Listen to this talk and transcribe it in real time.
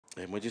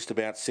And we're just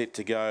about set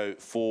to go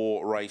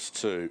for race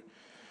 2.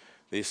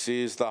 This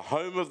is the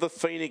home of the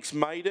Phoenix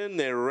Maiden.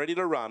 They're ready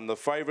to run. The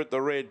favourite,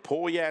 the red,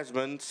 Poor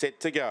Yasmin,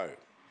 set to go.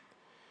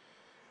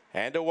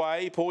 And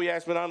away, Poor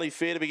Yasmin only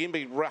fair to begin,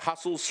 but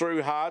hustles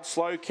through hard.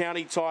 Slow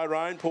County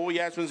Tyrone. Poor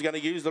Yasmin's going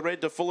to use the red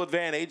to full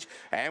advantage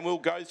and will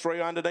go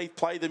through underneath,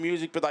 Play the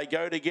Music, but they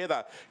go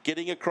together.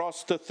 Getting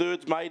across to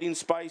third's Made in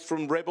Space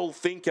from Rebel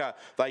Thinker.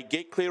 They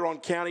get clear on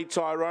County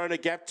Tyrone, a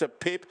gap to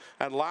Pip,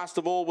 and last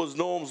of all was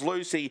Norm's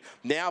Lucy.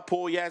 Now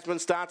Poor Yasmin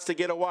starts to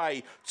get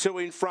away. 2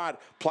 in front.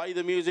 Play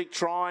the Music,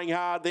 trying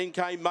hard. Then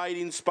came Made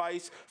in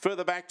Space.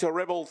 Further back to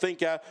Rebel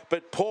Thinker,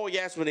 but Poor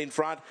Yasmin in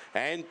front,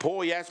 and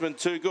Poor Yasmin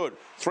too good.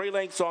 3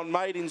 lengths on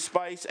Made in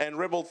Space, and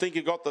Rebel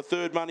Thinker got the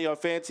third Money I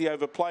Fancy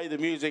over Play the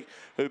Music,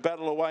 who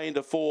battled away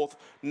into 4th.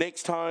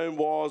 Next home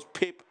was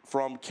Pip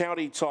from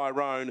County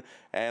Tyrone,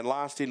 and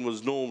last in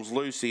was Norm's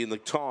Lucy in the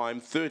time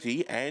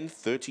 30 and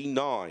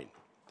 39.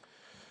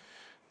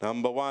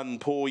 Number 1,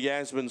 Poor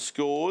Yasmin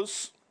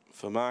scores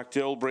for Mark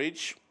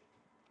Delbridge.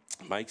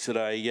 Makes it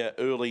a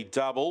early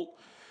double.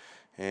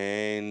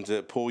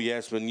 And Poor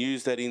Yasmin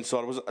used that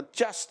inside. It was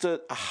just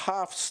a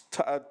half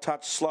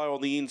touch slow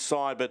on the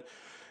inside, but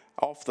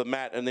off the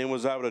mat, and then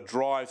was able to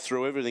drive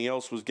through. Everything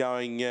else was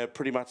going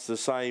pretty much the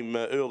same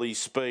early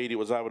speed. It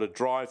was able to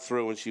drive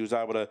through, and she was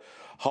able to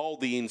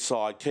hold the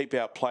inside, keep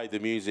out, Play the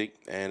Music,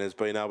 and has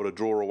been able to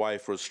draw away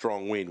for a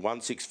strong win.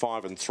 1, 6,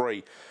 5 and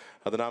 3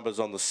 are the numbers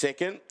on the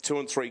second. 2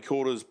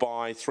 3/4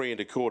 by 3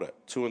 1/4.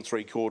 2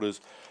 3/4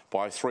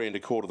 by 3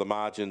 1/4 the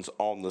margins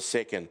on the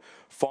second.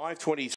 5:20.